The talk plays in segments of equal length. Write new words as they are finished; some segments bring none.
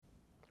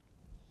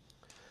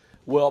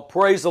Well,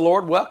 praise the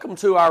Lord. Welcome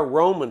to our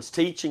Romans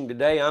teaching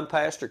today. I'm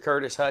Pastor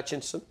Curtis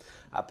Hutchinson.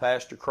 I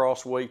pastor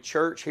Crossway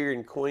Church here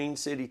in Queen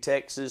City,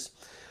 Texas,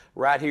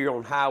 right here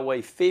on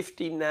Highway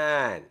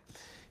 59.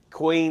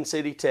 Queen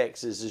City,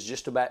 Texas is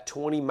just about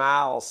 20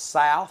 miles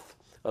south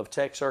of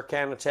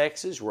Texarkana,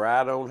 Texas,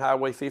 right on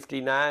Highway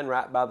 59,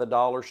 right by the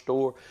dollar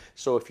store.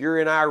 So if you're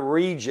in our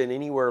region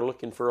anywhere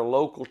looking for a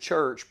local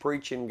church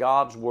preaching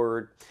God's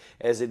Word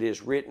as it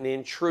is written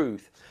in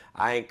truth,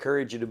 I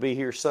encourage you to be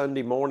here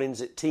Sunday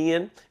mornings at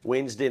 10,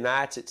 Wednesday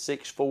nights at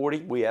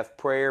 6:40. We have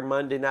prayer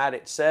Monday night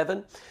at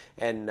 7,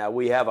 and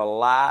we have a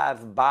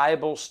live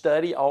Bible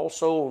study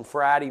also on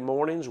Friday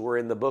mornings. We're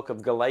in the book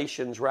of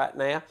Galatians right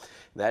now.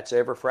 That's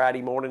every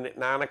Friday morning at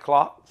 9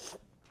 o'clock.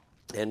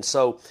 And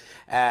so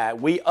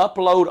we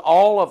upload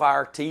all of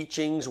our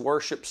teachings,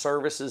 worship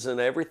services, and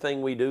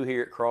everything we do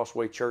here at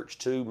Crossway Church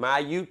to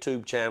my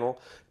YouTube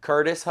channel,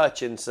 Curtis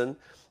Hutchinson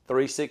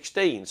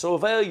 316. So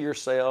avail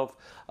yourself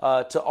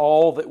to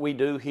all that we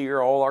do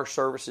here, all our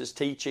services,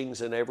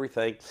 teachings, and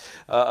everything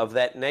of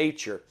that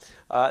nature.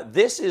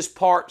 This is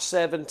part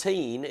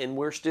 17, and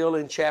we're still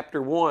in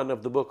chapter 1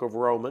 of the book of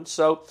Romans.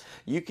 So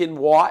you can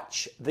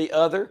watch the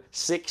other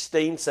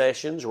 16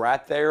 sessions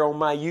right there on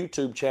my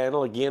YouTube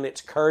channel. Again,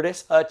 it's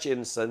Curtis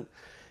Hutchinson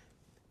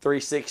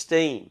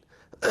 316.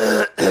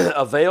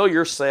 Avail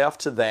yourself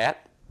to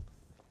that.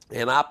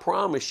 And I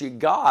promise you,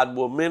 God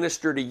will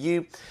minister to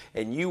you,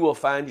 and you will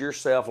find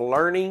yourself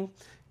learning,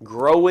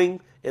 growing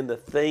in the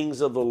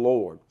things of the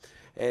Lord.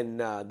 And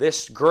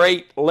this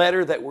great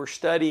letter that we're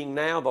studying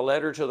now, the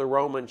letter to the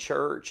Roman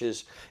church,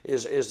 is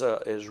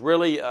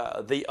really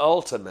the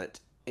ultimate.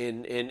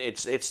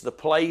 It's the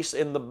place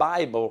in the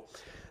Bible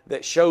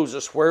that shows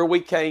us where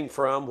we came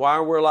from, why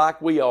we're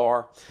like we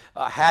are,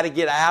 how to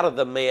get out of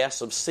the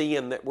mess of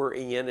sin that we're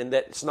in, and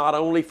that it's not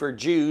only for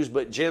Jews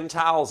but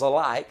Gentiles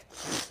alike.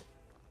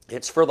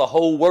 It's for the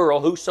whole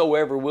world,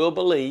 whosoever will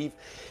believe.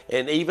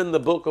 And even the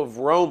book of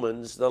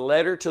Romans, the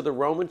letter to the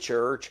Roman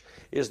church,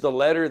 is the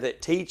letter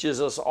that teaches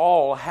us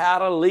all how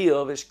to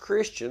live as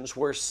Christians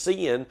where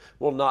sin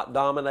will not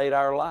dominate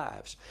our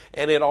lives.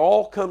 And it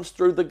all comes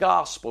through the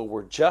gospel.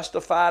 We're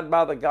justified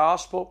by the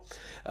gospel,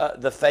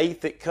 the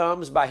faith that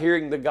comes by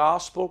hearing the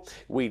gospel.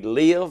 We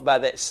live by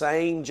that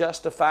same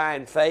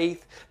justifying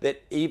faith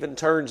that even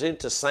turns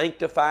into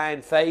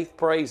sanctifying faith,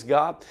 praise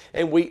God.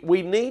 And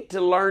we need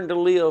to learn to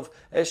live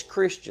as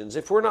Christians.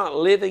 If we're not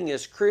living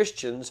as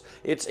Christians,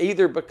 it's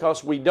either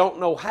because we don't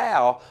know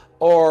how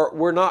or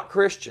we're not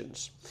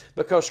Christians.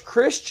 Because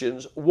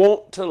Christians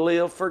want to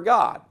live for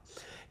God.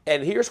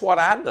 And here's what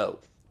I know,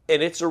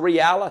 and it's a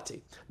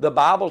reality. The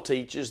Bible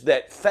teaches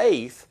that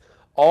faith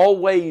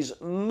always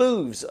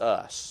moves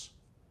us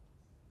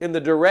in the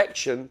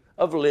direction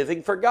of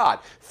living for God.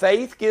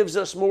 Faith gives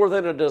us more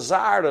than a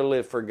desire to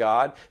live for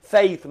God.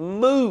 Faith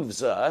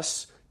moves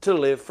us to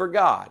live for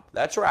God.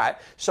 That's right.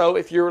 So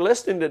if you're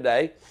listening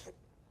today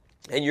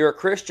and you're a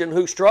Christian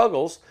who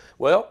struggles,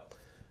 well,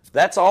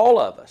 that's all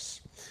of us.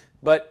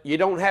 But you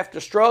don't have to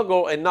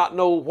struggle and not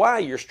know why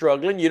you're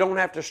struggling. You don't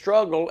have to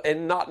struggle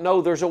and not know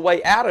there's a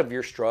way out of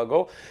your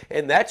struggle.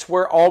 And that's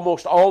where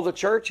almost all the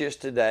church is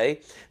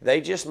today.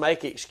 They just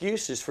make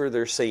excuses for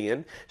their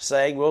sin,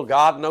 saying, well,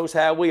 God knows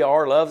how we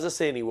are, loves us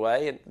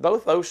anyway. And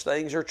both those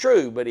things are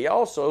true, but He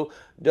also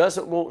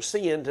doesn't want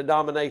sin to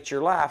dominate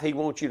your life. He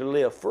wants you to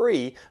live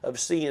free of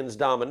sin's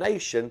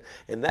domination.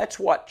 And that's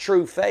what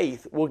true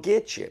faith will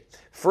get you.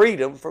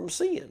 Freedom from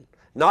sin.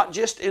 Not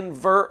just in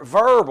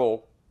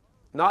verbal,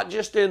 not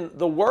just in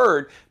the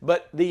word,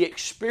 but the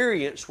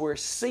experience where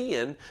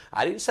sin,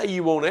 I didn't say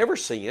you won't ever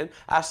sin,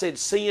 I said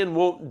sin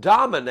won't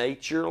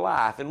dominate your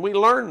life. And we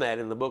learned that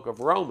in the book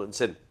of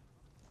Romans. And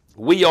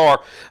we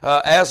are,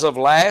 as of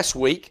last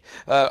week,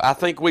 I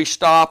think we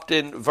stopped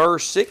in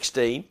verse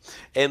 16,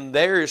 and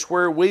there is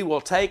where we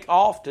will take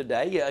off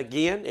today.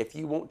 Again, if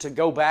you want to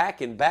go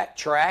back and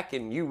backtrack,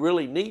 and you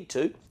really need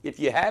to, if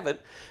you haven't,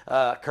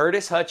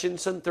 Curtis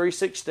Hutchinson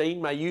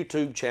 316, my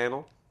YouTube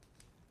channel.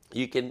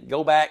 You can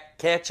go back,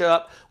 catch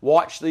up,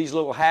 watch these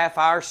little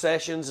half-hour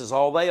sessions is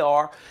all they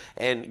are,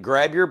 and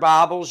grab your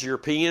Bibles, your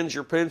pens,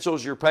 your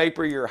pencils, your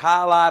paper, your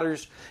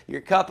highlighters,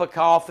 your cup of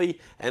coffee,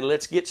 and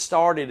let's get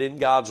started in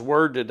God's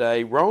Word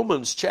today.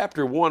 Romans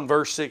chapter 1,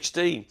 verse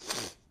 16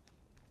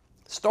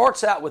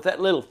 starts out with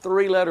that little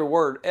three-letter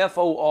word,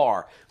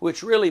 F-O-R,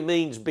 which really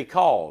means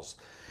because.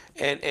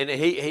 And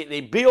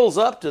he builds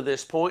up to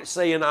this point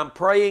saying, I'm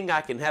praying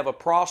I can have a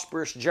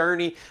prosperous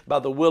journey by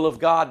the will of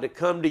God to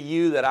come to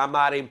you, that I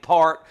might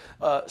impart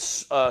a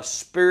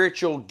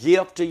spiritual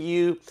gift to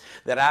you,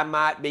 that I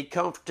might be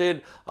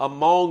comforted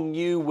among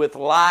you with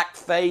like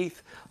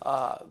faith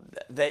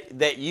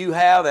that you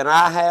have and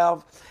I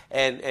have.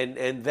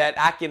 and that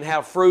I can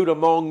have fruit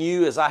among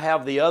you as I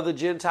have the other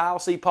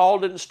Gentiles. See, Paul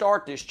didn't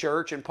start this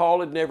church, and Paul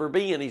had never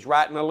been. He's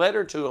writing a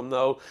letter to them,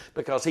 though,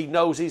 because he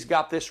knows he's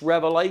got this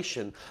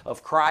revelation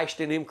of Christ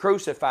and Him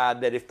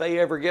crucified, that if they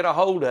ever get a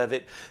hold of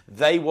it,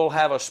 they will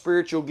have a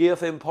spiritual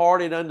gift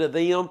imparted unto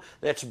them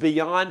that's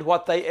beyond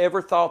what they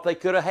ever thought they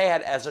could have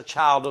had as a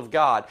child of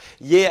God.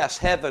 Yes,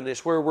 heaven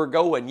is where we're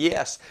going.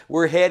 Yes,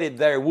 we're headed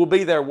there. We'll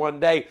be there one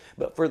day.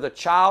 But for the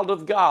child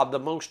of God, the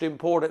most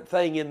important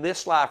thing in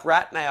this life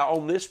right now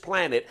on this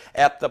planet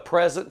at the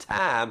present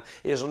time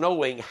is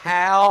knowing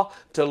how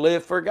to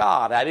live for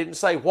God. I didn't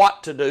say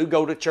what to do.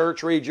 Go to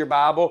church, read your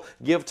Bible,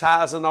 give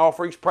tithes and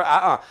offerings.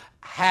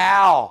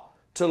 How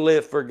to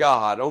live for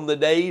God on the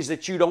days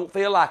that you don't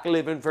feel like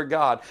living for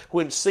God,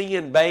 when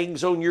sin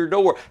bangs on your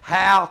door.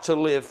 How to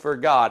live for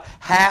God,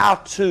 how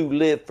to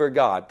live for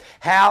God,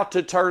 how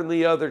to turn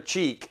the other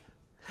cheek,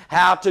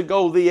 how to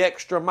go the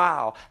extra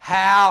mile,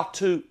 how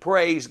to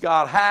praise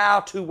God,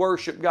 how to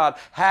worship God,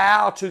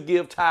 how to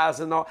give tithes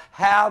and all.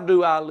 How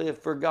do I live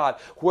for God?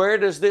 Where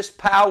does this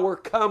power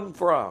come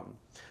from?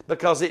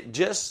 Because it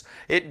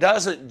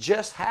doesn't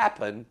just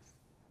happen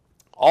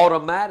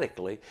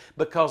automatically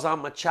because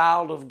I'm a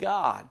child of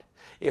God.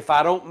 If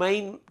I don't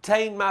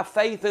maintain my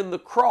faith in the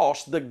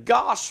cross, the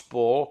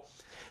gospel,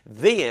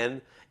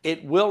 then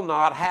it will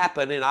not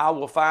happen, and I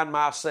will find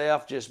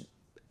myself just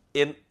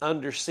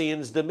under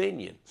sin's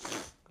dominion.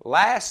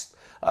 Last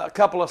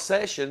couple of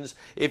sessions,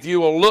 if you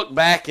will look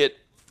back at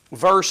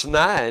verse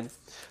 9,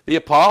 the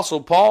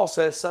Apostle Paul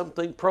says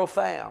something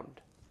profound.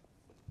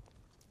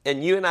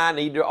 And you and I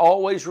need to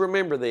always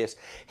remember this.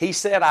 He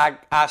said,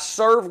 I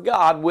serve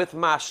God with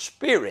my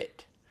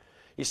spirit.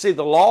 You see,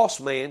 the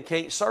lost man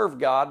can't serve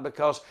God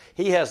because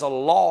he has a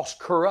lost,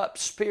 corrupt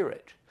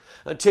spirit.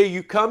 Until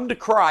you come to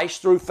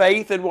Christ through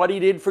faith in what He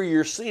did for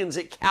your sins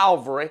at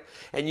Calvary,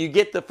 and you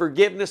get the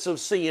forgiveness of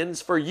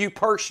sins for you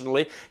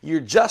personally, you're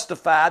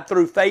justified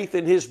through faith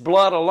in His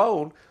blood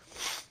alone.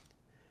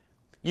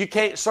 You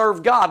can't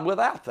serve God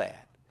without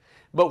that.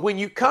 But when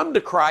you come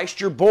to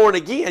Christ, you're born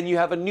again. You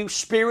have a new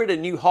spirit, a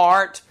new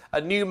heart,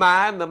 a new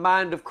mind, the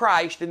mind of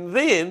Christ, and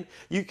then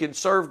you can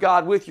serve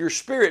God with your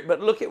spirit.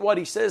 But look at what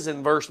he says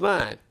in verse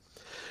 9.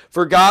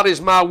 For God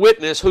is my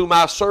witness, whom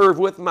I serve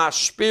with my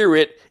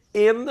spirit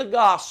in the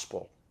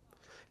gospel.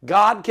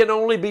 God can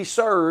only be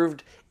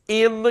served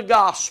in the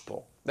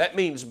gospel. That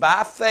means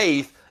by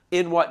faith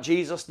in what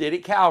Jesus did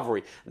at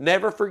Calvary.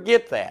 Never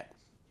forget that.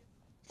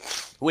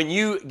 When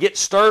you get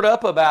stirred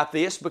up about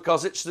this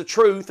because it's the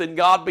truth and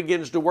God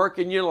begins to work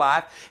in your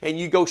life and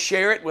you go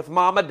share it with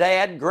mama,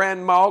 dad,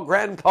 grandma,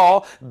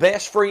 grandpa,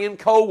 best friend,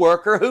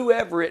 co-worker,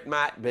 whoever it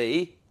might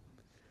be,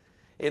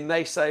 and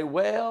they say,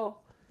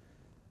 well,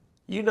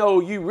 you know,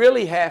 you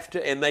really have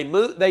to, and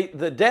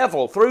the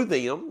devil through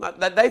them,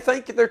 they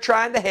think they're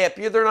trying to help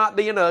you, they're not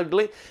being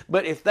ugly,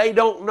 but if they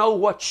don't know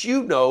what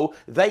you know,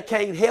 they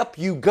can't help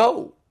you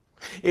go.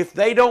 If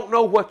they don't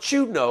know what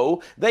you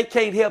know, they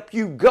can't help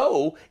you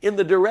go in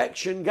the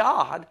direction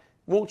God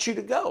wants you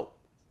to go.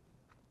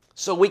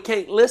 So we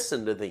can't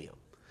listen to them.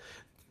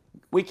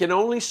 We can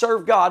only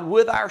serve God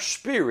with our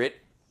spirit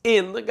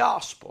in the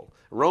gospel.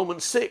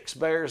 Romans 6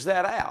 bears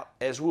that out,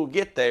 as we'll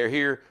get there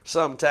here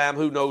sometime,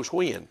 who knows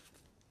when.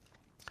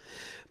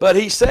 But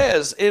he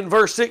says in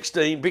verse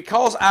 16,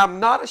 because I'm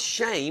not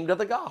ashamed of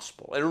the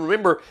gospel. And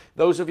remember,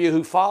 those of you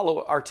who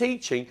follow our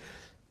teaching,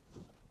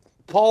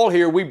 Paul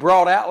here, we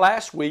brought out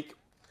last week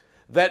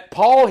that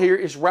Paul here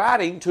is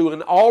writing to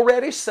an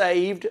already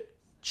saved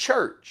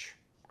church,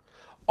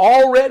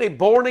 already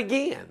born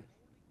again.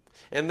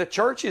 And the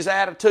church's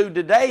attitude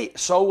today,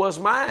 so was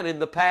mine in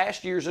the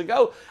past years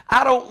ago.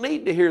 I don't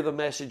need to hear the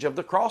message of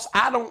the cross.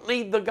 I don't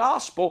need the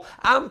gospel.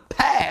 I'm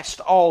past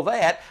all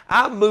that.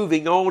 I'm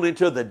moving on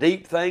into the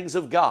deep things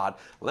of God.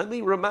 Let me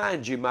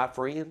remind you, my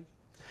friend,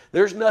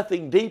 there's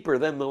nothing deeper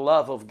than the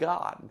love of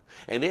God.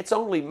 And it's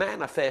only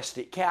manifest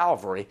at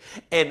Calvary.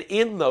 And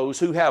in those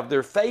who have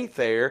their faith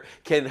there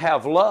can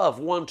have love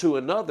one to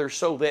another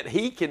so that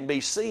He can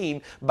be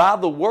seen by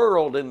the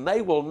world and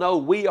they will know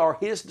we are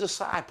His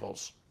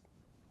disciples.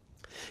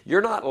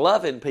 You're not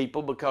loving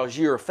people because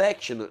you're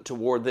affectionate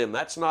toward them.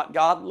 That's not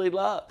godly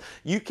love.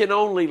 You can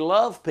only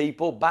love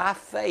people by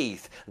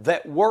faith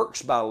that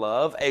works by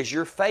love, as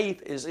your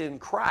faith is in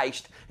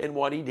Christ and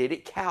what He did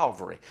at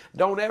Calvary.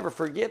 Don't ever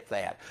forget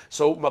that.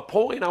 So my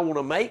point I want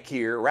to make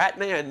here right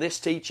now in this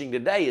teaching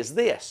today is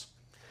this.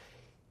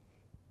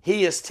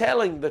 He is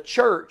telling the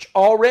church,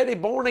 already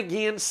born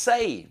again,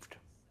 saved,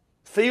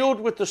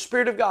 filled with the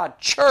Spirit of God,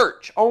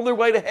 church on their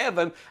way to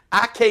heaven,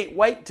 I can't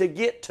wait to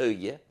get to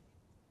you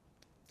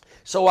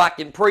so I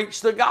can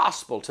preach the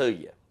gospel to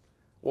you.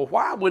 Well,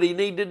 why would He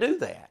need to do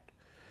that?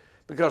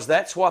 Because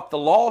that's what the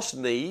lost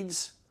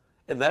needs,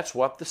 and that's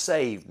what the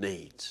saved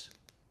needs.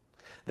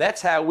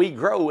 That's how we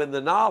grow in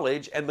the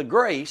knowledge and the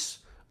grace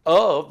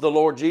of the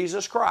Lord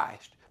Jesus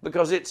Christ.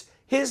 Because it's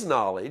His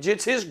knowledge,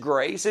 it's His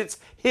grace, it's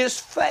His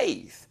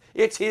faith,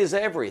 it's His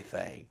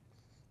everything.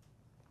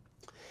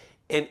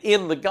 And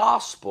in the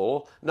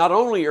gospel, not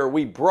only are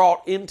we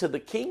brought into the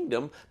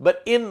kingdom,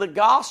 but in the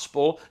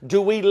gospel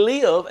do we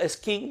live as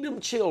kingdom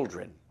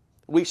children.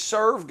 We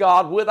serve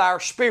God with our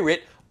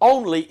spirit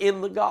only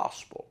in the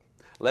gospel.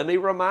 Let me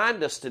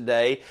remind us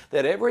today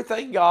that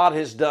everything God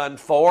has done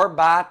for,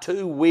 by,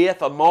 to,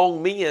 with,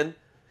 among men,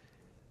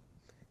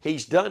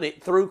 He's done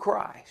it through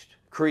Christ.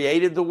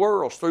 Created the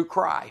worlds through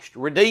Christ.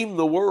 Redeemed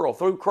the world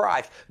through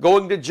Christ.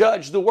 Going to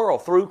judge the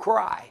world through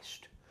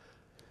Christ.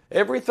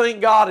 Everything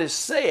God has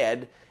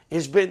said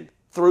has been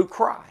through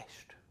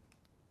Christ.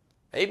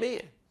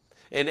 Amen.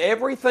 And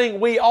everything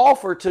we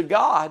offer to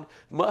God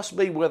must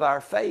be with our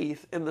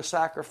faith in the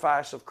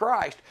sacrifice of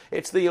Christ.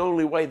 It's the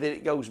only way that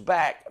it goes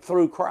back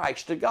through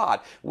Christ to God.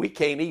 We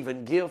can't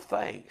even give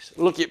thanks.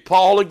 Look at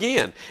Paul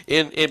again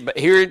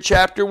here in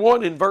chapter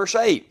 1 in verse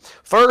 8.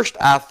 First,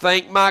 I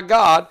thank my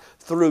God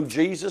through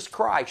Jesus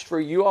Christ for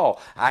you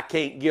all. I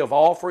can't give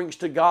offerings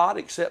to God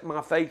except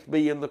my faith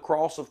be in the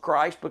cross of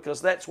Christ, because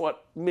that's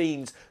what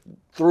means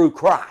through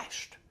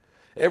Christ.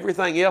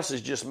 Everything else is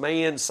just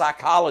man's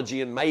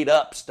psychology and made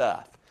up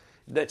stuff.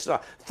 That's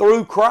not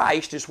through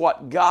Christ is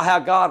what God, how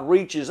God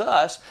reaches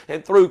us,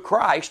 and through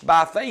Christ,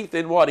 by faith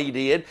in what He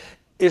did,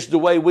 is the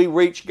way we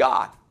reach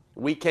God.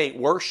 We can't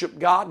worship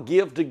God,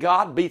 give to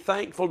God, be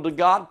thankful to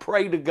God,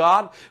 pray to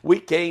God. We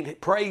can't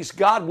praise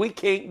God. We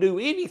can't do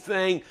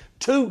anything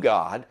to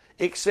God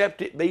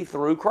except it be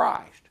through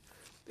Christ.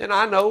 And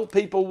I know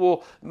people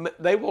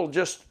will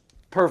just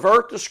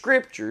pervert the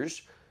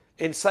Scriptures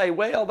and say,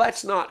 well,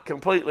 that's not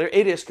completely,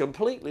 it is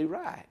completely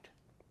right.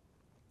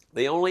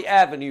 The only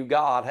avenue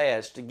God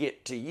has to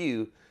get to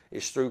you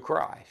is through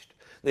Christ.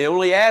 The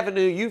only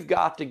avenue you've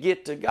got to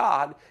get to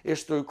God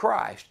is through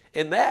Christ.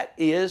 And that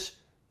is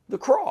the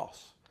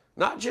cross.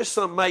 Not just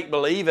some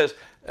make-believe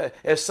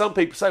as some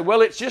people say,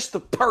 well, it's just the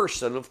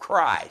person of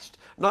Christ,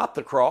 not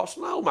the cross.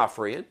 No, my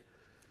friend.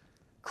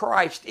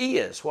 Christ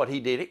is what He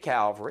did at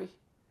Calvary.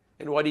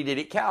 And what He did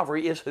at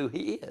Calvary is who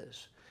He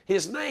is.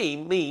 His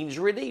name means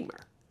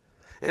Redeemer.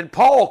 And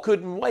Paul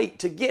couldn't wait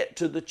to get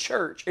to the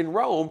church in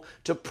Rome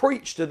to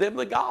preach to them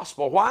the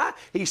gospel. Why?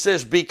 He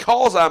says,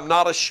 because I'm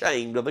not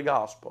ashamed of the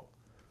gospel.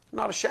 I'm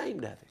not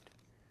ashamed of it.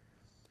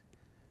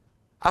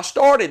 I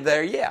started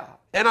there, yeah,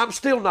 and I'm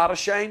still not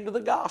ashamed of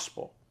the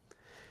gospel.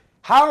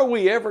 How are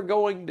we ever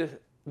going to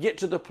get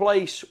to the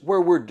place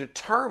where we're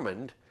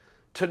determined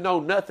to know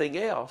nothing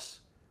else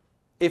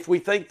if we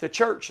think the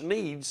church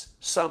needs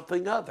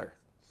something other?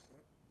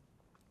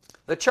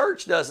 The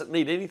church doesn't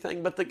need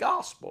anything but the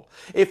gospel.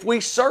 If we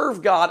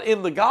serve God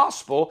in the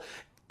gospel,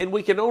 and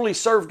we can only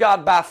serve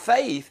God by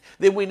faith,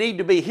 then we need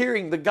to be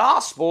hearing the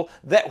gospel,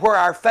 that where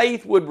our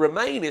faith would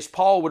remain, as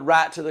Paul would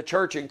write to the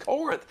church in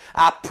Corinth,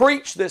 I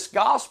preach this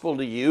gospel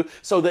to you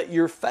so that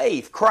your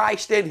faith,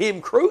 Christ and Him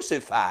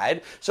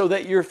crucified, so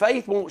that your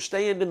faith won't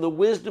stand in the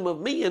wisdom of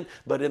men,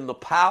 but in the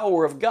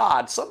power of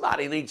God.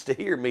 Somebody needs to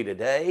hear me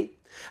today.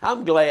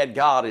 I'm glad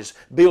God is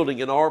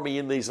building an army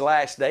in these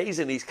last days,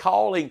 and He's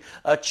calling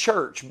a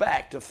church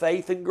back to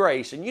faith and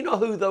grace. And you know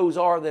who those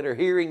are that are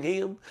hearing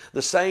Him?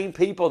 The same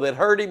people that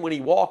heard Him when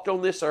He walked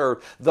on this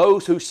earth.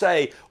 Those who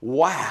say,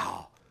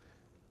 wow,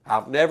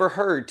 I've never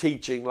heard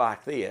teaching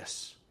like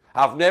this.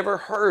 I've never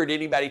heard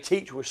anybody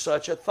teach with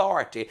such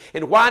authority.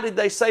 And why did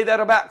they say that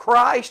about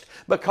Christ?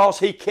 Because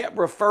He kept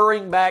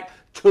referring back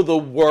to the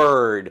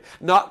Word,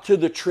 not to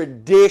the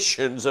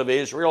traditions of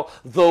Israel,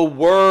 the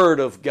Word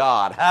of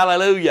God.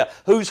 Hallelujah.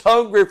 Who's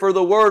hungry for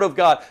the Word of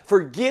God?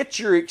 Forget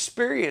your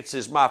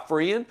experiences, my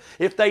friend,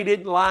 if they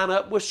didn't line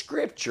up with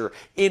Scripture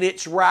in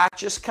its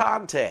righteous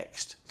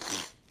context.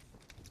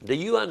 Do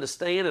you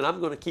understand, and I'm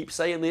going to keep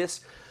saying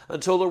this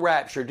until the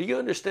rapture, do you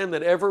understand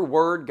that every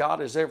word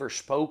God has ever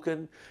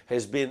spoken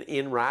has been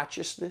in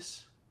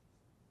righteousness?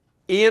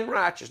 In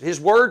righteousness. His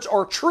words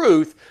are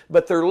truth,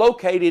 but they're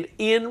located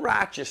in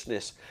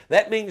righteousness.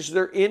 That means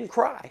they're in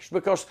Christ,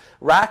 because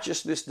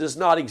righteousness does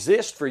not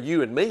exist for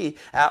you and me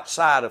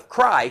outside of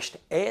Christ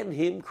and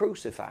Him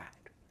crucified.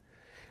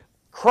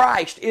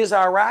 Christ is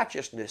our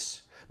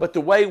righteousness, but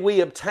the way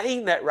we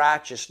obtain that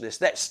righteousness,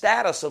 that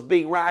status of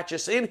being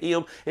righteous in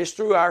Him, is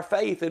through our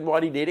faith in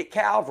what He did at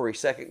Calvary,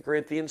 2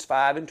 Corinthians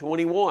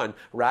 5:21.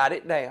 Write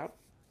it down.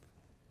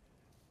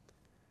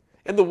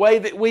 And the way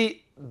that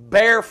we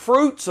bear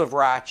fruits of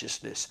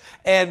righteousness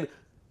and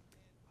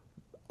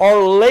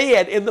are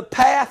led in the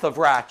path of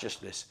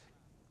righteousness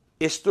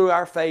is through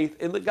our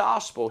faith in the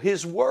gospel,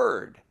 His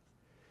Word.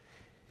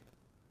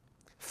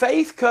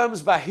 Faith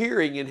comes by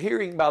hearing, and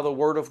hearing by the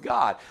Word of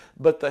God.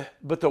 But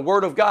the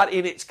Word of God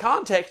in its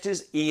context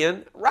is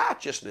in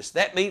righteousness.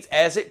 That means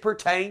as it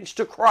pertains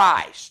to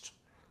Christ.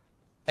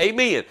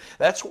 Amen.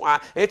 That's why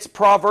it's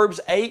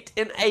Proverbs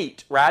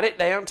 8:8. Write it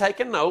down,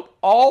 take a note.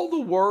 All the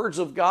words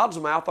of God's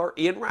mouth are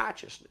in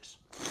righteousness.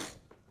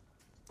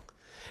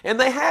 And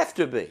they have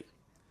to be,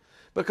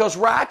 because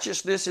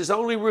righteousness is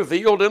only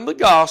revealed in the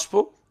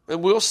gospel,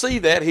 and we'll see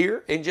that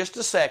here in just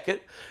a second,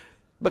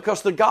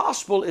 because the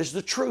gospel is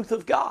the truth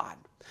of God.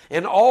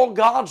 And all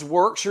God's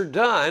works are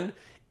done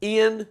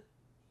in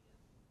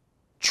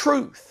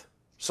truth.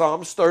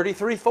 Psalms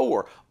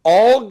 33:4.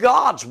 All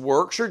God's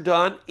works are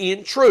done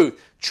in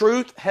truth.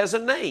 Truth has a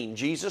name,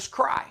 Jesus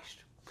Christ.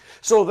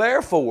 So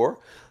therefore,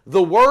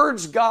 the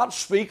words God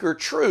speak are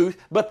truth,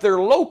 but they're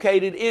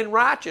located in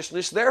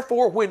righteousness.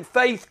 Therefore, when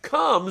faith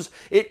comes,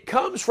 it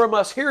comes from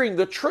us hearing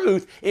the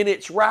truth in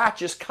its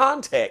righteous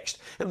context.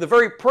 And the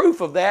very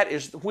proof of that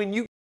is when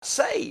you got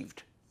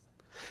saved.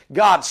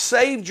 God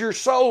saved your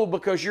soul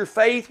because your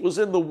faith was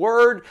in the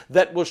Word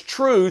that was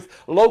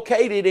truth,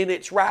 located in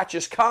its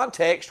righteous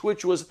context,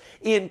 which was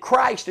in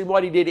Christ and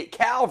what He did at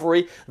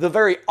Calvary, the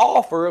very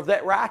offer of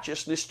that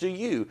righteousness to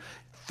you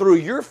through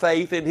your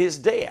faith in His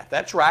death.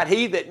 That's right.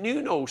 He that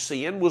knew no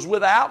sin was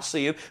without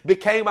sin,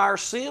 became our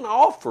sin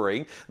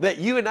offering, that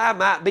you and I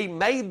might be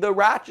made the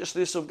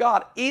righteousness of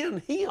God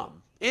in Him,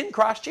 in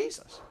Christ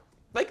Jesus.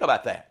 Think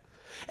about that.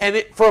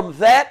 And from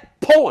that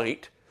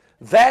point,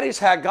 that is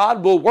how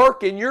God will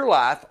work in your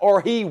life, or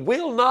He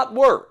will not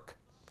work.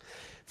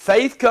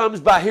 Faith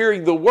comes by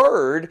hearing the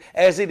Word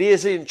as it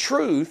is in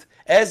truth,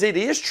 as it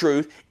is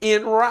truth,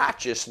 in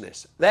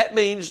righteousness. That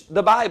means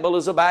the Bible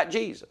is about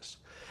Jesus.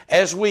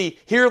 As we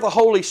hear the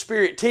Holy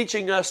Spirit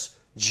teaching us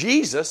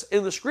Jesus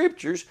in the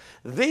Scriptures,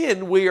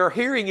 then we are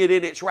hearing it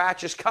in its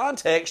righteous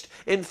context,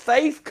 and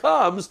faith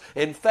comes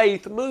and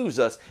faith moves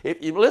us.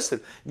 If you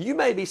listen, you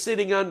may be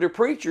sitting under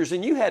preachers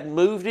and you hadn't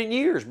moved in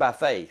years by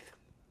faith.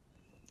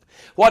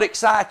 What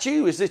excites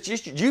you is that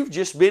you've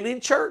just been in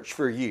church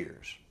for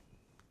years.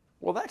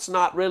 Well, that's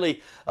not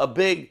really a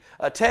big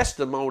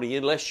testimony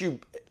unless you're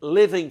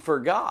living for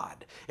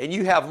God and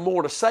you have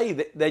more to say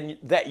than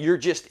that you're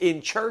just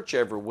in church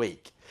every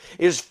week.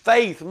 Is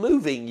faith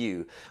moving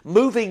you,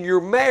 moving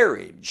your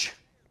marriage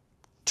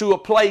to a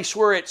place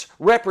where it's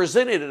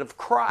representative of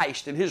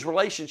Christ and His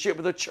relationship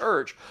with the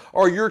church,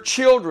 or your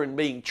children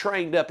being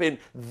trained up in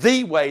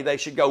the way they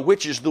should go,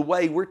 which is the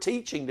way we're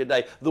teaching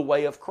today, the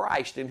way of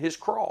Christ and His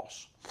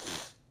cross.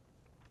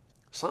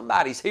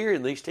 Somebody's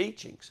hearing these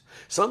teachings.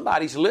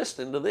 Somebody's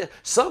listening to this.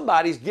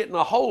 Somebody's getting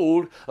a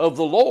hold of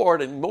the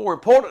Lord, and more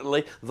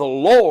importantly, the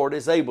Lord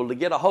is able to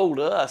get a hold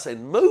of us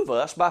and move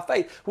us by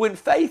faith. When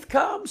faith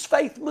comes,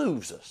 faith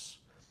moves us.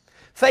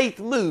 Faith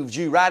moves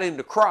you right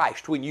into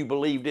Christ when you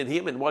believed in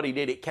Him and what He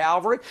did at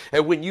Calvary.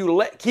 And when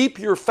you keep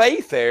your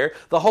faith there,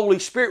 the Holy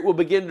Spirit will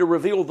begin to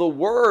reveal the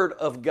Word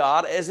of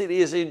God as it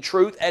is in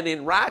truth and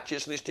in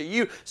righteousness to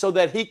you, so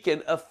that He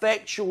can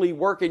effectually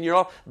work in your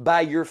life by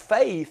your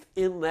faith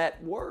in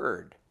that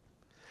Word.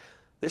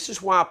 This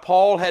is why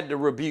Paul had to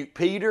rebuke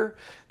Peter.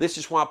 This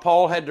is why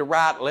Paul had to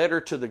write a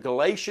letter to the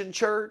Galatian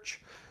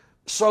church,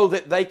 so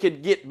that they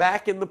could get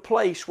back in the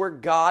place where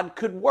God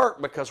could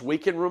work, because we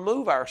can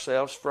remove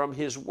ourselves from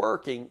His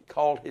working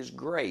called His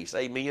grace.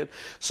 Amen.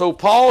 So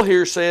Paul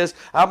here says,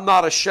 I'm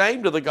not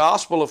ashamed of the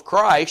gospel of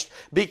Christ,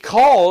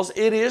 because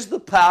it is the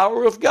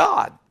power of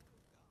God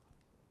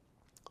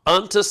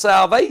unto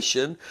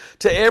salvation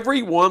to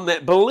everyone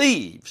that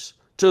believes,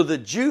 to the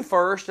Jew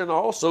first and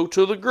also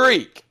to the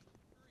Greek.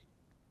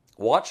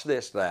 Watch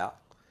this now.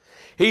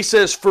 He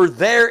says, for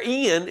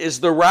therein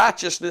is the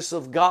righteousness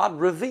of God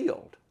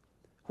revealed.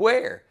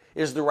 Where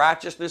is the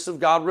righteousness of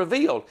God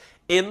revealed?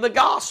 In the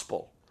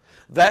gospel.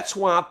 That's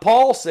why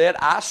Paul said,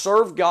 I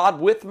serve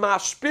God with my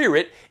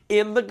spirit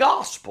in the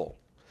gospel.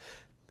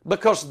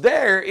 Because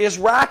there is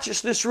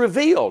righteousness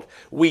revealed.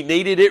 We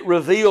needed it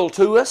revealed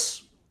to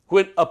us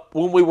when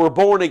we were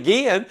born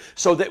again,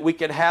 so that we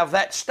could have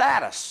that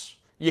status.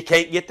 You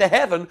can't get to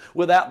heaven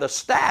without the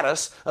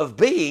status of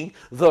being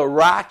the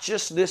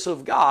righteousness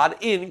of God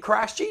in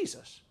Christ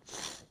Jesus.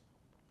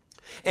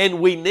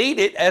 And we need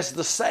it as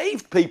the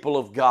saved people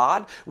of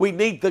God. We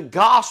need the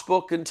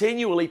gospel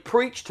continually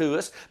preached to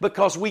us,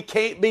 because we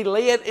can't be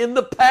led in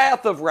the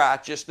path of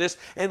righteousness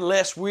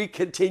unless we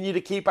continue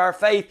to keep our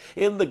faith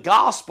in the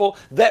gospel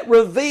that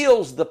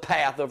reveals the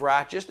path of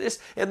righteousness.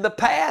 And the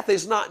path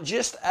is not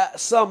just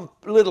some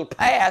little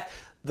path.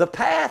 The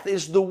path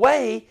is the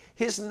way.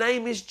 His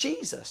name is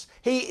Jesus.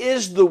 He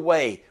is the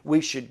way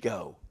we should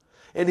go.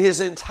 In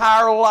His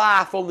entire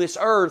life on this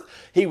earth,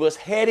 He was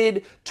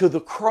headed to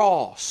the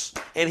cross,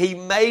 and He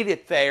made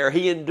it there.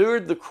 He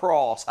endured the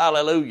cross.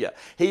 Hallelujah.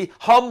 He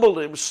humbled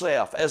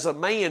Himself as a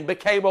man,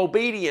 became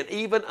obedient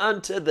even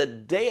unto the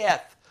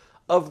death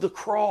of the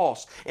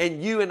cross.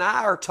 And you and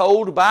I are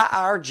told by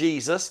our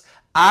Jesus,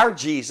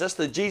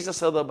 the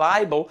Jesus of the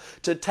Bible,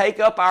 to take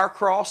up our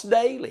cross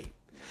daily,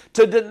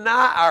 to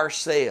deny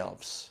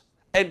ourselves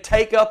and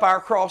take up our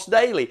cross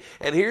daily.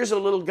 And here's a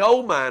little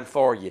gold mine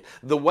for you.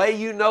 The way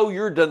you know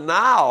your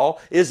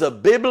denial is a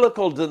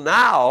biblical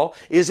denial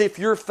is if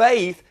your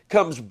faith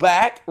comes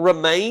back,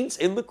 remains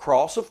in the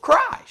cross of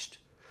Christ.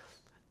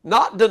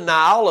 Not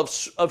denial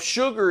of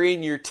sugar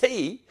in your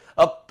tea,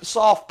 a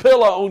soft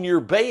pillow on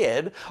your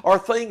bed, or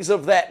things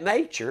of that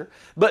nature,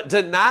 but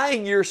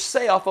denying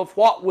yourself of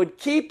what would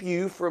keep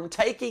you from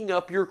taking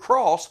up your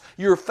cross,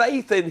 your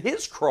faith in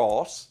His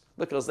cross,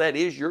 because that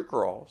is your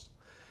cross,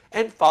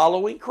 and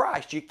following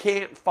Christ. You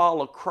can't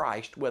follow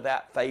Christ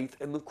without faith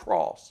in the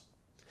cross.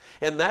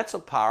 And that's a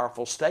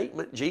powerful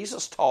statement.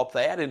 Jesus taught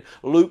that in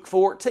Luke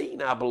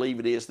 14, I believe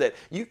it is, that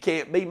you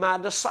can't be my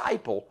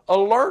disciple, a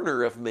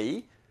learner of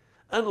me,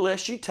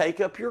 unless you take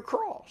up your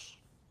cross.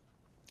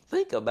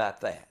 Think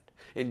about that.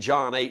 In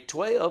John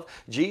 8:12,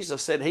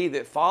 Jesus said, "He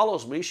that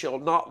follows me shall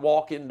not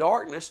walk in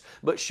darkness,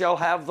 but shall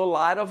have the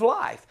light of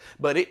life."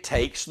 But it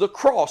takes the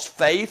cross,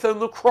 faith in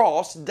the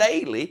cross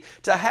daily,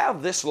 to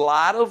have this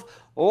light of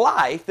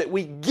life that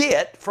we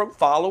get from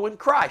following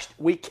Christ.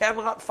 We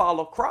cannot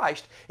follow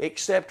Christ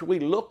except we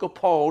look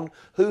upon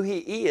who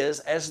He is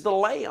as the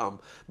Lamb,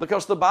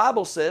 because the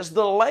Bible says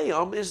the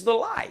Lamb is the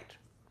light.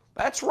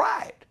 That's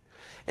right.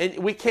 And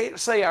we can't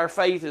say our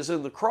faith is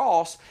in the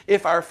cross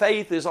if our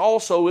faith is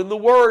also in the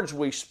words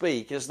we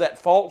speak. Is that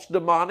false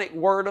demonic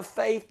word of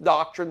faith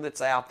doctrine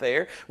that's out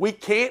there. We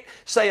can't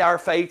say our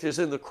faith is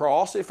in the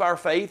cross if our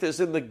faith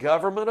is in the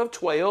government of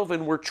 12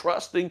 and we're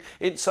trusting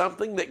in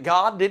something that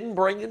God didn't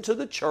bring into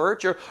the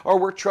church, or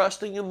we're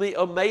trusting in the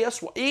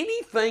Emmaus.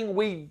 Anything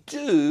we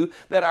do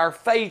that our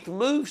faith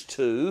moves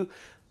to,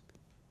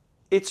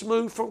 it's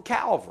moved from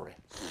Calvary.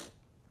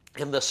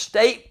 And the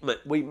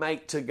statement we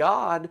make to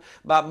God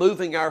by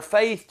moving our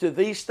faith to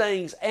these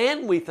things,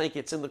 and we think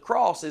it's in the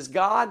cross, is,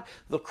 God,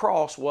 the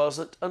cross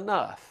wasn't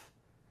enough.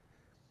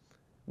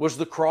 Was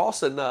the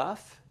cross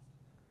enough?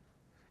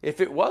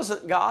 If it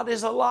wasn't, God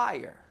is a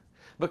liar.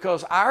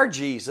 Because our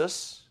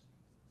Jesus,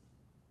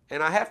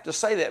 and I have to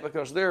say that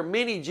because there are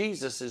many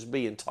Jesuses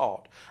being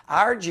taught,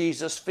 our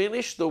Jesus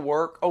finished the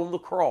work on the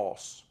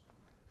cross.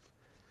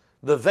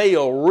 The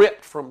veil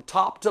ripped from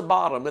top to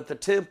bottom at the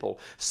temple,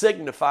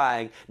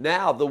 signifying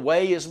now the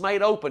way is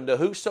made open to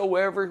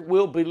whosoever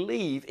will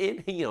believe in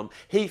Him.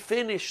 He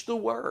finished the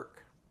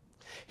work.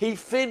 He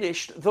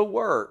finished the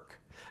work.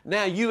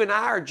 Now you and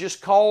I are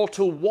just called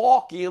to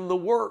walk in the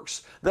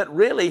works that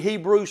really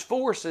Hebrews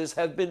 4 says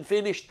have been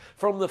finished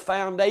from the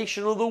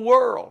foundation of the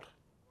world.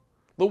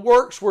 The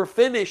works were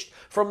finished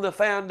from the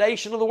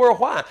foundation of the world.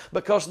 Why?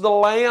 Because the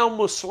Lamb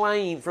was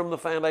slain from the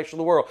foundation of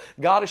the world.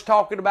 God is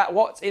talking about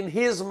what's in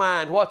His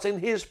mind, what's in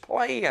His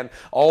plan.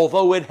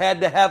 Although it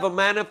had to have a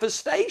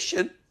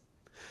manifestation,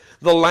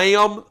 the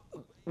Lamb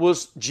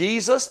was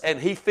Jesus, and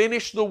He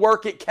finished the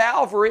work at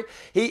Calvary.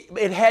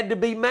 It had to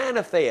be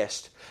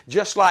manifest.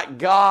 Just like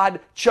God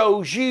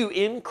chose you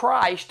in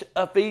Christ,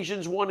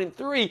 Ephesians 1 and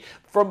 3,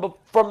 from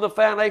the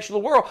foundation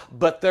of the world.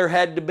 But there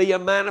had to be a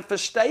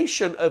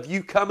manifestation of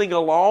you coming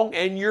along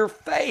and your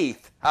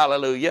faith.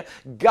 Hallelujah.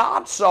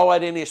 God saw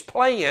it in His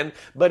plan,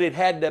 but it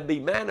had to be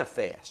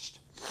manifest.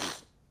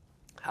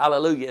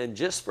 Hallelujah. And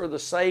just for the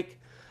sake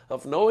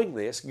of knowing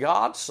this,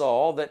 God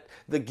saw that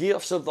the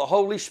gifts of the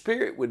Holy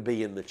Spirit would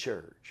be in the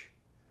church.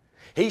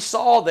 He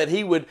saw that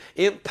He would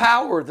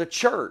empower the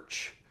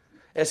church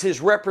as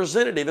His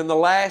representative in the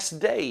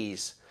last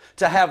days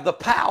to have the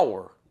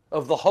power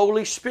of the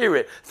Holy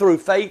Spirit through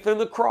faith in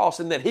the cross,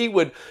 and that He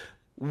would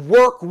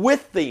work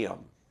with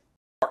them.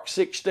 Mark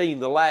 16,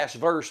 the last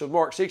verse of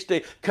Mark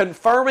 16,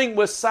 confirming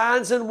with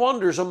signs and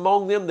wonders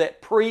among them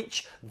that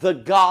preach the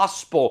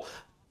gospel.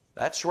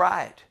 That's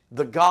right,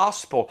 the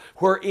gospel,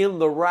 wherein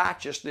the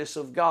righteousness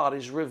of God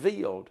is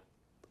revealed.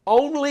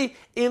 Only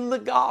in the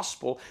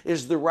gospel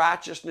is the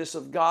righteousness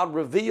of God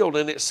revealed,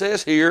 and it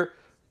says here,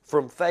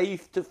 from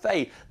faith to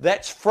faith.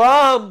 That's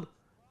from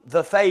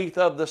the faith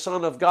of the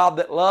Son of God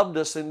that loved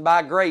us and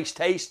by grace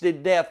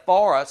tasted death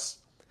for us.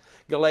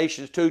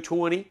 Galatians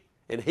 2:20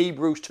 and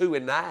Hebrews 2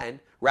 and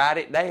 9. Write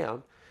it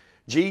down.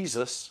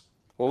 Jesus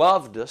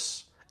loved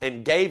us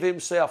and gave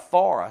Himself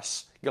for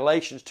us.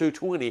 Galatians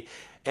 2:20.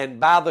 And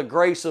by the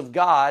grace of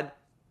God,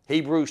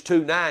 Hebrews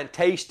 2:9,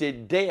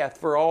 tasted death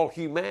for all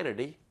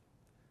humanity.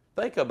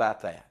 Think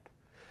about that.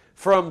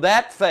 From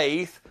that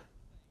faith,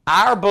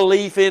 our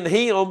belief in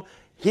Him,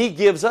 He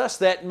gives us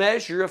that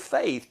measure of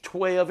faith,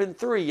 12 and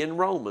 3 in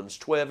Romans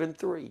 12 and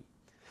 3.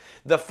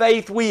 The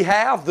faith we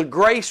have, the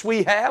grace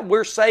we have,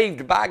 we're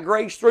saved by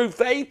grace through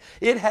faith.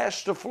 It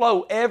has to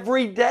flow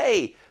every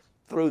day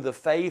through the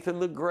faith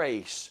and the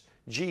grace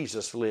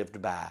Jesus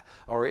lived by,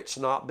 or it's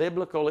not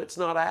biblical, it's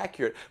not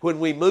accurate. When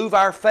we move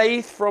our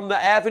faith from the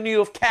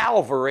avenue of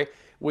Calvary,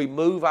 we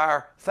move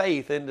our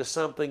faith into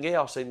something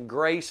else, and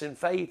grace and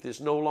faith is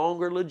no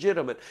longer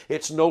legitimate.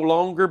 It's no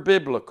longer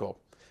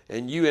biblical.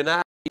 And you and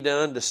I need to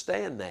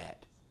understand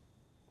that.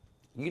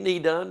 You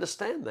need to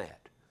understand that.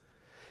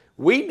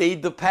 We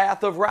need the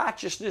path of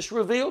righteousness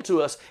revealed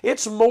to us.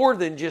 It's more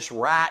than just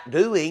right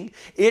doing.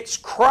 It's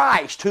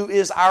Christ who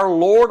is our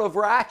Lord of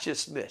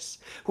righteousness.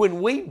 When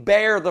we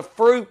bear the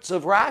fruits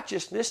of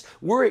righteousness,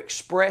 we're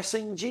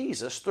expressing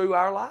Jesus through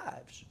our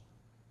lives.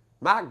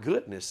 My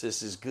goodness,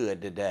 this is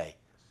good today.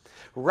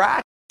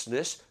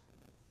 Righteousness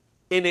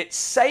in its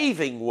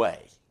saving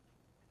way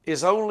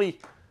is only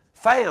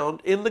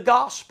found in the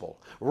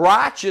gospel.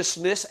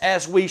 Righteousness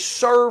as we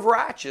serve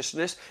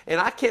righteousness, and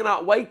I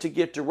cannot wait to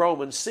get to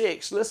Romans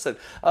 6. Listen,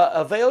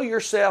 avail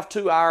yourself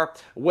to our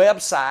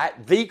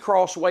website,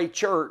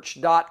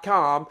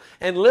 thecrosswaychurch.com,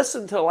 and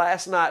listen to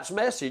last night's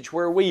message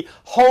where we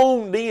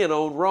honed in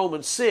on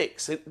Romans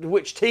 6,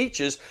 which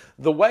teaches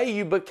the way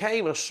you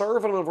became a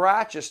servant of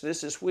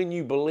righteousness is when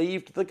you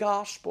believed the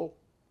gospel.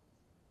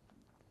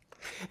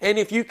 And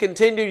if you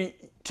continue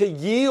to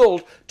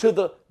yield to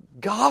the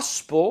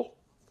gospel,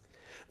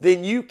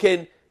 then you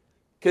can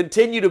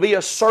Continue to be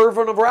a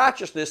servant of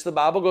righteousness. The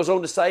Bible goes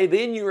on to say,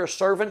 then you're a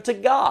servant to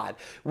God.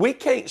 We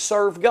can't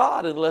serve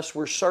God unless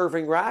we're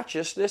serving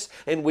righteousness,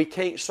 and we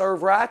can't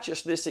serve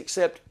righteousness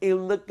except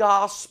in the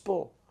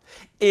gospel.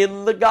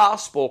 In the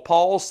gospel.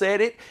 Paul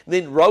said it,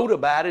 then wrote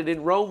about it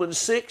in Romans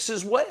 6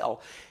 as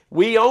well.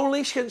 We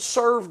only can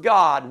serve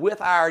God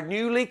with our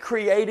newly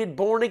created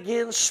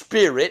born-again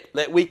spirit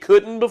that we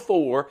couldn't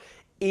before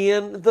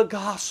in the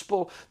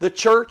gospel. The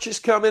church is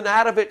coming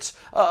out of its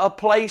a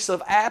place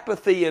of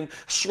apathy and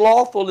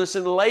slothfulness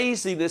and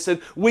laziness,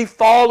 and we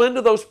fall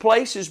into those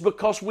places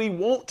because we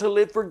want to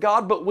live for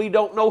God, but we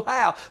don't know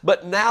how.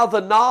 But now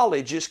the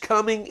knowledge is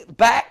coming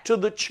back to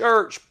the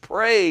church.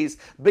 Praise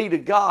be to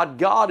God.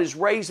 God is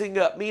raising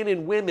up men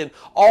and women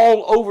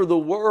all over the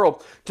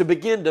world to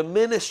begin to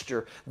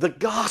minister the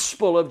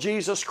gospel of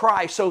Jesus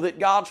Christ so that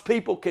God's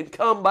people can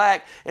come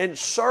back and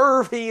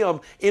serve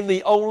Him in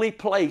the only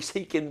place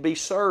He can be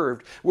served.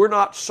 We're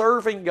not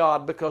serving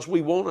God because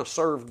we want to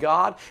serve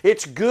God.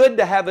 It's good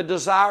to have a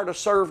desire to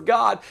serve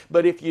God,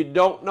 but if you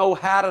don't know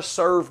how to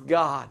serve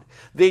God,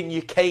 then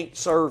you can't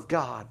serve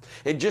God.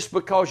 And just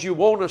because you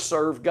want to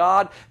serve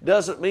God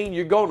doesn't mean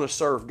you're going to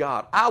serve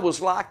God. I was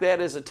like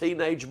that as a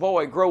teenage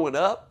boy growing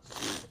up.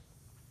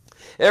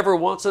 Every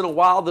once in a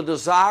while the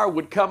desire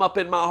would come up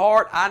in my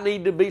heart, I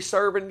need to be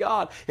serving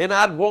God, and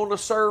I'd want to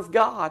serve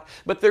God.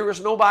 But there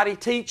was nobody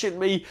teaching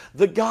me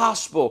the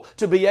gospel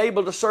to be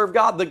able to serve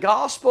God. The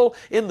gospel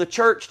in the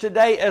church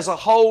today as a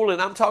whole,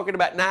 and I'm talking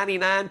about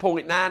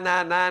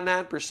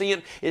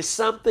 99.9999%, is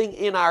something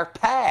in our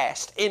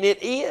past, and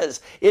it is.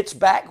 It's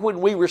back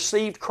when we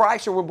received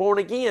Christ and were born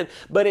again,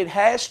 but it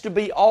has to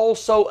be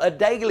also a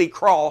daily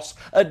cross,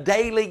 a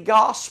daily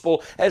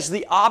gospel as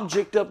the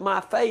object of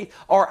my faith,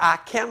 or I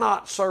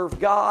cannot serve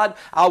God.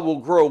 I will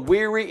grow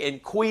weary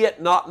and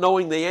quit, not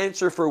knowing the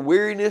answer for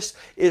weariness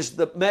is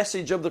the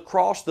message of the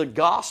cross, the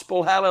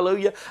gospel,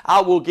 hallelujah.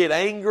 I will get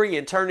angry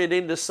and turn it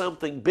into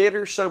something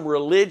bitter, some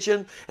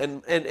religion,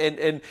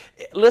 and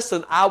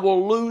listen, I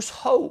will lose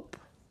hope.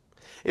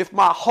 If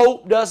my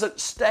hope doesn't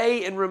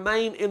stay and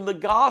remain in the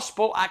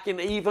gospel, I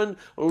can even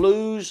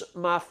lose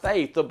my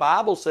faith. The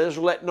Bible says,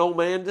 let no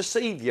man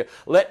deceive you.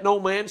 Let no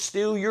man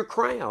steal your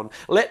crown.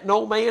 Let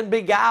no man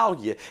beguile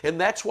you.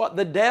 And that's what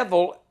the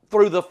devil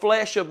through the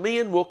flesh of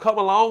men will come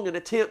along and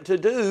attempt to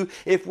do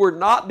if we're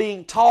not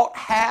being taught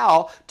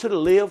how to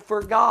live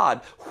for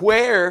God,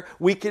 where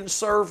we can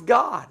serve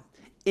God.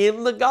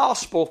 In the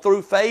gospel,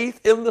 through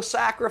faith in the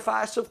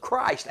sacrifice of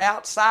Christ.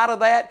 Outside of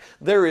that,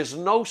 there is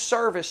no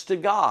service to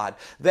God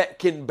that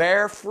can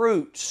bear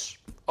fruits.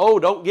 Oh,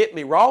 don't get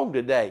me wrong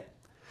today.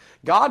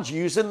 God's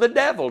using the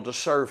devil to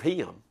serve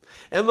Him.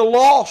 And the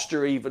lost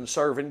are even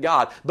serving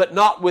God, but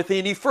not with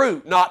any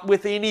fruit, not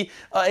with any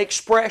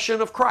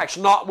expression of Christ,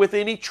 not with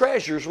any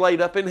treasures laid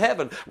up in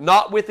heaven,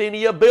 not with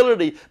any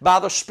ability by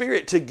the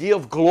Spirit to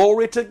give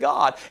glory to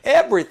God.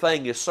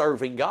 Everything is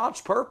serving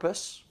God's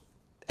purpose.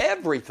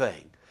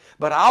 Everything.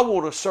 But I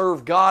want to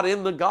serve God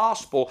in the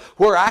gospel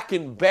where I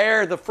can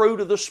bear the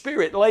fruit of the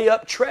Spirit, lay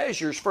up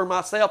treasures for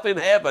myself in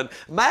heaven,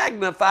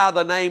 magnify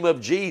the name of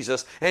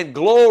Jesus, and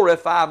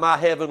glorify my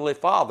Heavenly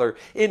Father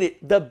in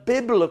the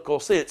biblical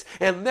sense.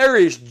 And there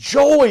is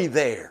joy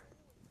there.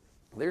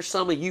 There's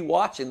some of you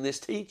watching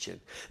this teaching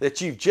that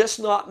you've just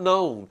not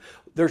known.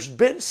 There's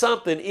been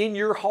something in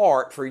your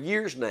heart for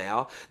years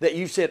now that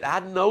you said,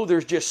 I know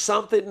there's just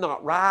something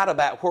not right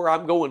about where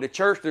I'm going to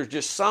church. There's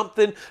just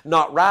something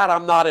not right.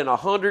 I'm not in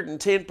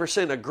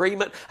 110%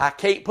 agreement. I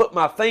can't put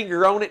my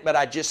finger on it, but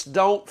I just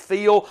don't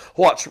feel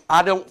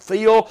I don't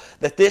feel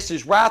that this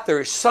is right. There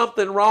is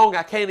something wrong.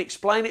 I can't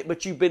explain it,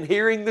 but you've been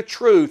hearing the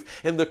truth,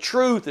 and the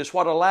truth is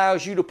what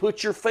allows you to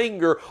put your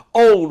finger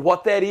on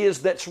what that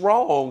is that's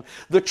wrong.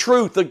 The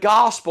truth, the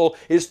gospel,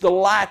 is the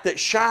light that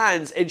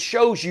shines and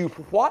shows you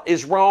what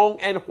is wrong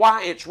and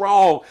why it's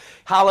wrong.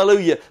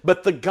 Hallelujah.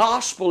 But the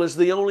gospel is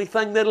the only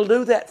thing that'll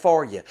do that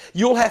for you.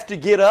 You'll have to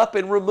get up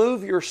and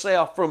remove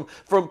yourself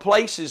from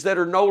places that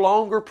are no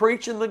longer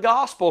preaching the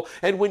gospel.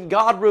 And when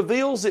God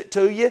reveals it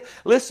to you,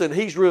 listen,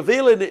 He's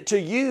revealing it to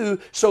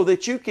you so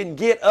that you can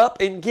get up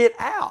and get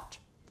out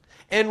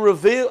and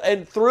reveal,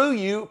 and through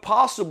you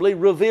possibly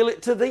reveal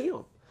it to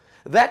them.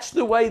 That's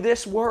the way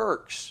this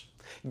works.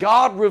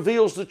 God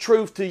reveals the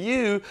truth to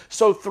you,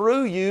 so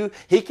through you,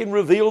 He can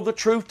reveal the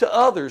truth to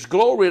others.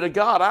 Glory to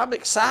God. I'm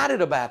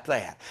excited about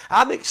that.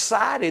 I'm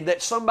excited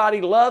that somebody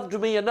loved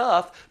me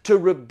enough to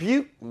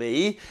rebuke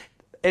me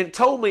and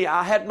told me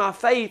I had my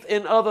faith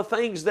in other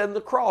things than the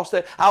cross,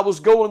 that I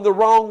was going the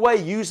wrong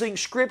way, using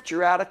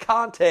Scripture out of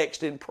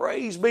context. And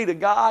praise be to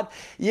God.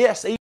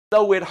 Yes,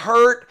 though it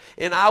hurt,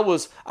 and I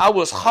was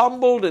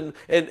humbled, and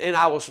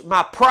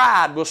my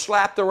pride was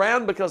slapped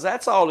around, because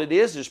that's all it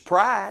is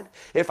pride.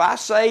 If I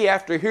say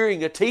after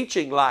hearing a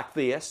teaching like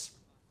this,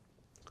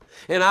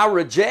 and I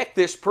reject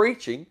this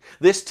preaching,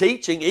 this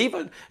teaching,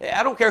 even,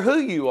 I don't care who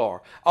you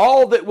are,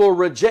 all that will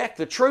reject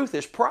the truth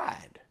is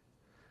pride.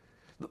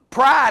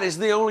 Pride is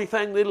the only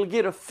thing that'll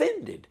get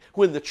offended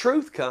when the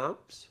truth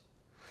comes.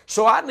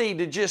 So I need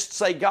to just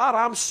say, God,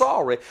 I'm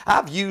sorry.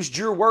 I've used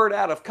your word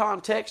out of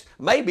context.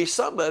 Maybe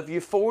some of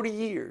you 40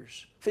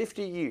 years,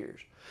 50 years.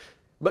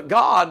 But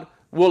God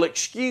will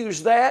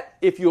excuse that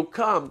if you'll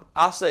come.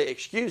 I say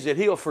excuse it.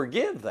 He'll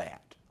forgive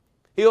that.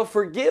 He'll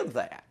forgive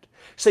that.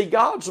 See,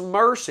 God's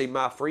mercy,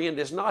 my friend,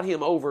 is not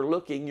Him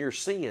overlooking your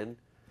sin.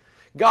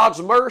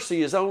 God's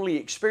mercy is only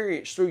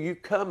experienced through you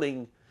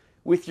coming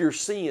with your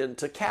sin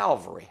to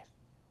Calvary.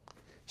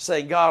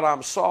 Saying, God,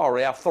 I'm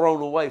sorry. I've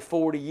thrown away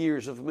 40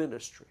 years of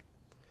ministry.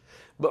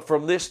 But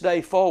from this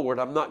day forward,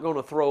 I'm not going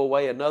to throw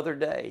away another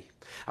day.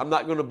 I'm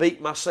not going to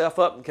beat myself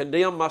up and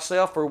condemn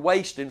myself for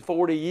wasting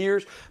 40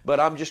 years, but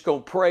I'm just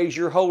going to praise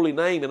your holy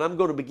name, and I'm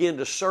going to begin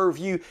to serve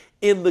you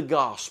in the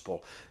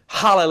gospel.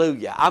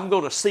 Hallelujah. I'm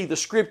going to see the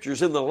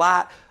Scriptures in the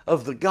light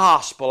of the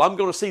gospel. I'm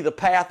going to see the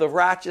path of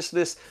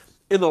righteousness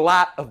in the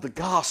light of the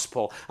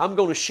gospel. I'm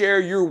going to share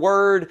your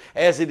word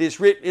as it is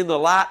written in the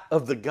light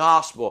of the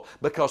gospel,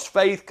 because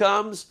faith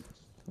comes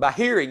by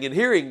hearing, and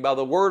hearing by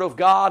the word of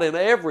God, and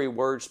every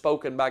word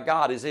spoken by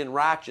God is in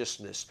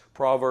righteousness.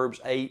 Proverbs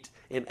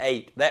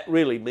 8:8. That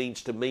really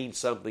means to mean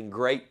something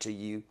great to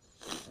you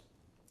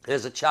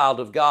as a child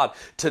of God,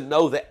 to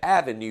know the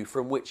avenue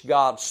from which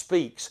God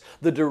speaks.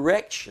 The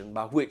direction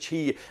by which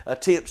He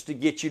attempts to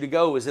get you to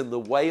go is in the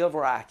way of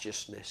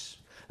righteousness.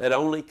 That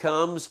only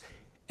comes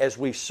as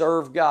we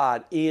serve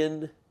God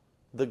in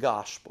the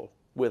gospel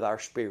with our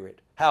spirit.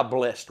 How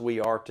blessed we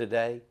are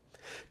today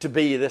to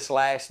be this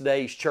last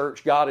day's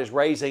church. God is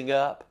raising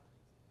up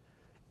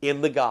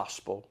in the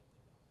gospel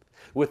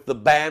with the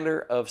banner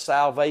of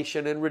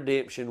salvation and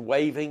redemption,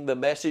 waving the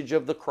message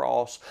of the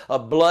cross, a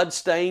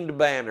blood-stained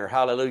banner,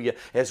 hallelujah,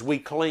 as we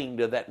cling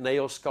to that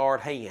nail-scarred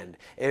hand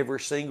every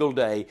single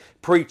day,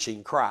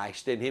 preaching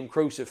Christ and Him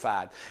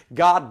crucified.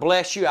 God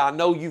bless you. I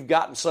know you've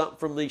gotten something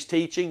from these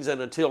teachings,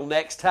 and until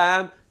next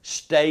time,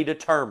 stay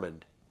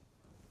determined.